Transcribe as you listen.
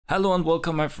Hello and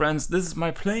welcome my friends, this is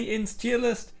my play-ins tier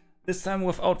list. This time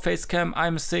without face cam,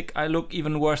 I'm sick, I look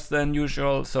even worse than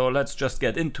usual, so let's just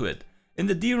get into it. In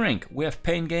the D rank we have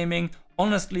Pain Gaming.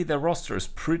 Honestly their roster is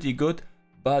pretty good,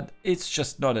 but it's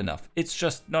just not enough. It's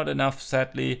just not enough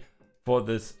sadly for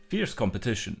this fierce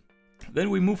competition. Then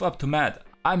we move up to Mad.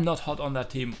 I'm not hot on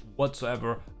that team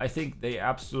whatsoever. I think they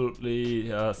absolutely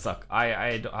suck.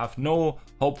 I have no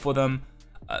hope for them.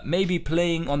 Maybe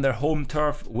playing on their home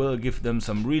turf will give them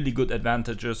some really good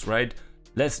advantages, right?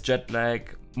 Less jet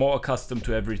lag, more accustomed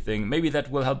to everything. Maybe that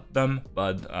will help them,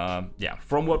 but yeah,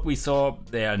 from what we saw,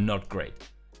 they are not great.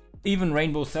 Even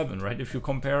Rainbow 7, right? If you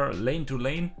compare lane to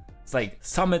lane, it's like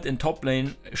Summit in top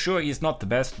lane. Sure, he's not the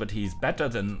best, but he's better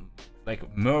than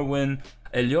like Merwin.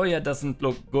 Elyoya doesn't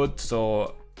look good,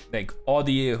 so like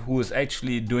Audi, who is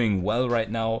actually doing well right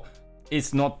now,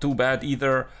 is not too bad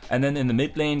either. And then in the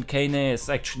mid lane, Kane is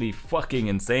actually fucking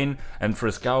insane. And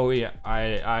Friskawi,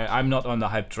 I'm not on the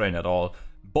hype train at all.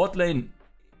 Bot lane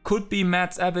could be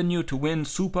Matt's avenue to win.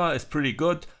 Super is pretty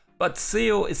good, but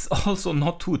SEO is also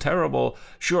not too terrible.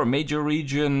 Sure, major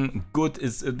region good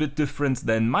is a bit different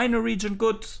than minor region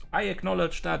good. I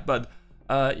acknowledge that, but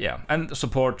yeah, and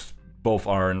support both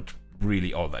aren't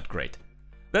really all that great.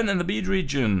 Then in the B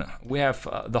region, we have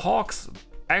the Hawks.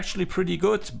 Actually pretty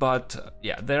good, but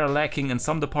yeah, they're lacking in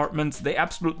some departments. They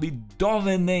absolutely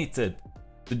dominated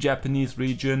the Japanese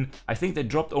region. I think they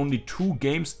dropped only 2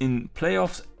 games in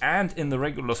playoffs and in the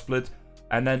regular split,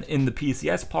 and then in the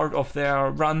PCS part of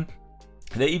their run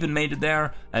they even made it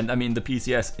there. And I mean, the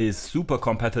PCS is super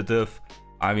competitive.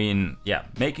 I mean, yeah,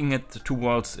 making it to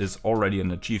Worlds is already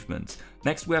an achievement.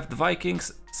 Next we have the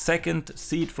Vikings, 2nd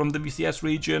seed from the VCS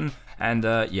region. And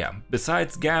yeah,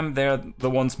 besides GAM, they're the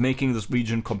ones making this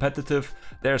region competitive.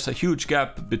 There's a huge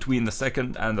gap between the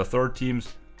 2nd and the 3rd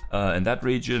teams in that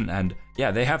region. And yeah,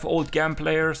 they have old GAM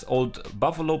players, old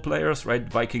Buffalo players, right?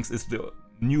 Vikings is the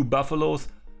new Buffaloes.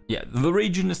 Yeah, the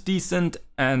region is decent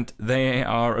and they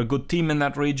are a good team in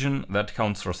that region. That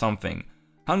counts for something.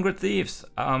 100 Thieves,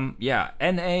 yeah,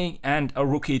 NA and a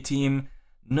rookie team,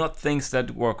 not things that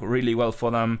work really well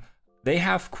for them. They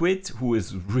have Quid, who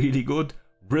is really good.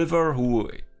 River, who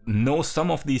knows some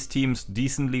of these teams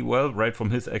decently well, right, from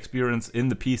his experience in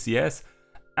the PCS.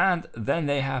 And then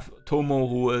they have Tomo,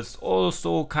 who is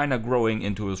also kind of growing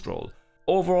into his role.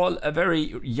 Overall, a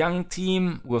very young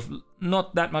team with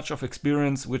not that much of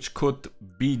experience, which could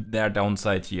be their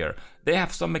downside here. They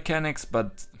have some mechanics,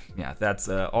 but yeah, that's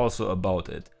also about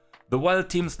it. The wild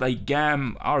teams like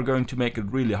GAM are going to make it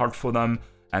really hard for them.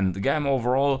 And the GAM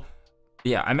overall,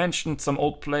 yeah, I mentioned some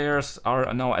old players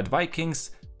are now at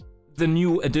Vikings. The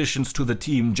new additions to the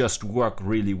team just work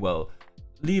really well.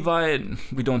 Levi,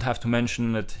 we don't have to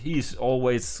mention it, he's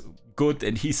always good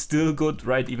and he's still good,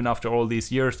 right, even after all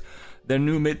these years. Their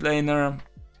new mid laner,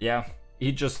 yeah,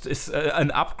 he just is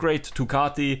an upgrade to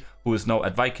Kati, who is now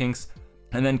at Vikings.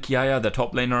 And then Kiaya, the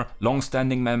top laner,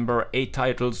 long-standing member, 8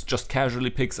 titles, just casually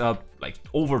picks up like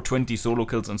over 20 solo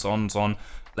kills and so on and so on.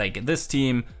 Like this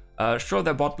team, sure,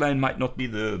 their bot lane might not be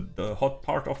the hot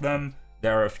part of them.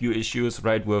 There are a few issues,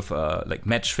 right, with like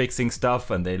match fixing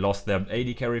stuff, and they lost their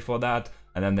AD carry for that,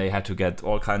 and then they had to get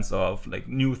all kinds of like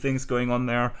new things going on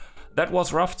there. That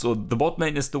was rough, so the bot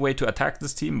lane is the way to attack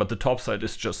this team, but the top side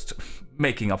is just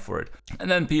making up for it. And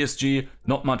then PSG,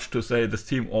 not much to say. This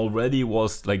team already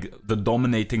was like the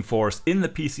dominating force in the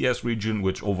PCS region,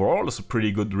 which overall is a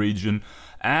pretty good region.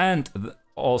 And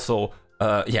also,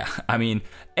 yeah, I mean,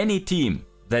 any team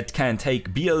that can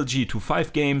take BLG to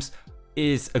 5 games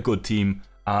is a good team.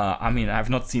 I mean, I've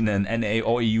not seen an NA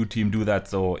or EU team do that,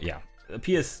 so yeah.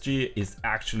 PSG is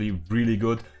actually really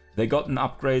good. They gotten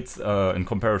upgrades in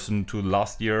comparison to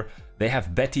last year. They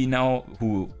have Betty now,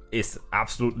 who is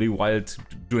absolutely wild,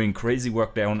 doing crazy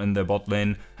work down in the bot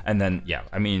lane. And then, yeah,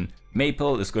 I mean,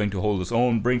 Maple is going to hold his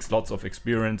own, brings lots of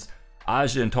experience.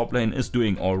 Age in top lane is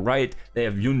doing alright. They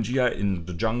have Yunjia in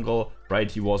the jungle,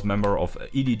 right? He was member of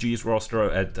EDG's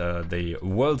roster at the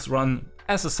Worlds run.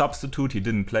 As a substitute, he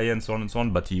didn't play and so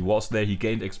on, but he was there, he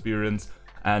gained experience.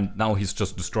 And now he's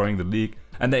just destroying the league.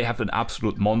 And they have an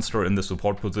absolute monster in the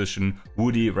support position.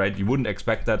 Woody, right? You wouldn't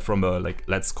expect that from a, like,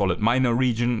 let's call it minor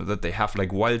region, that they have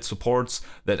like wild supports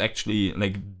that actually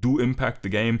like do impact the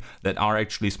game, that are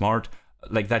actually smart.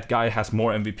 Like that guy has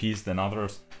more MVPs than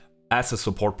others as a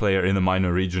support player in a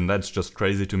minor region. That's just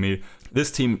crazy to me.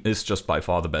 This team is just by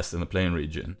far the best in the playing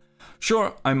region.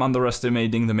 Sure, I'm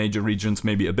underestimating the major regions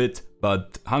maybe a bit,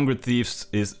 but 100 Thieves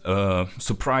is a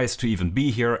surprise to even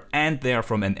be here, and they're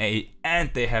from NA,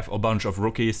 and they have a bunch of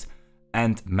rookies.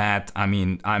 And Matt, I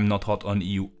mean, I'm not hot on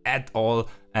EU at all,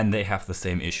 and they have the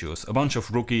same issues. A bunch of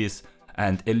rookies,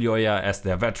 and Ilyoya as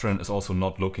their veteran is also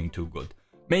not looking too good.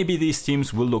 Maybe these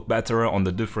teams will look better on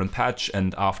the different patch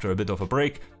and after a bit of a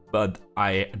break, but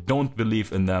I don't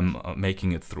believe in them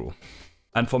making it through.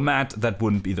 And for Matt, that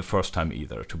wouldn't be the first time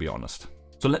either, to be honest.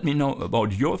 So let me know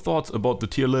about your thoughts about the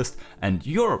tier list and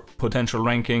your potential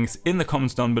rankings in the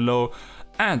comments down below.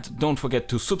 And don't forget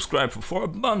to subscribe for a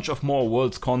bunch of more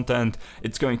Worlds content.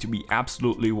 It's going to be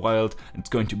absolutely wild. It's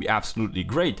going to be absolutely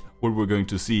great what we're going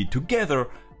to see together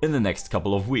in the next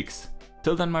couple of weeks.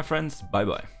 Till then, my friends, bye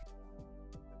bye.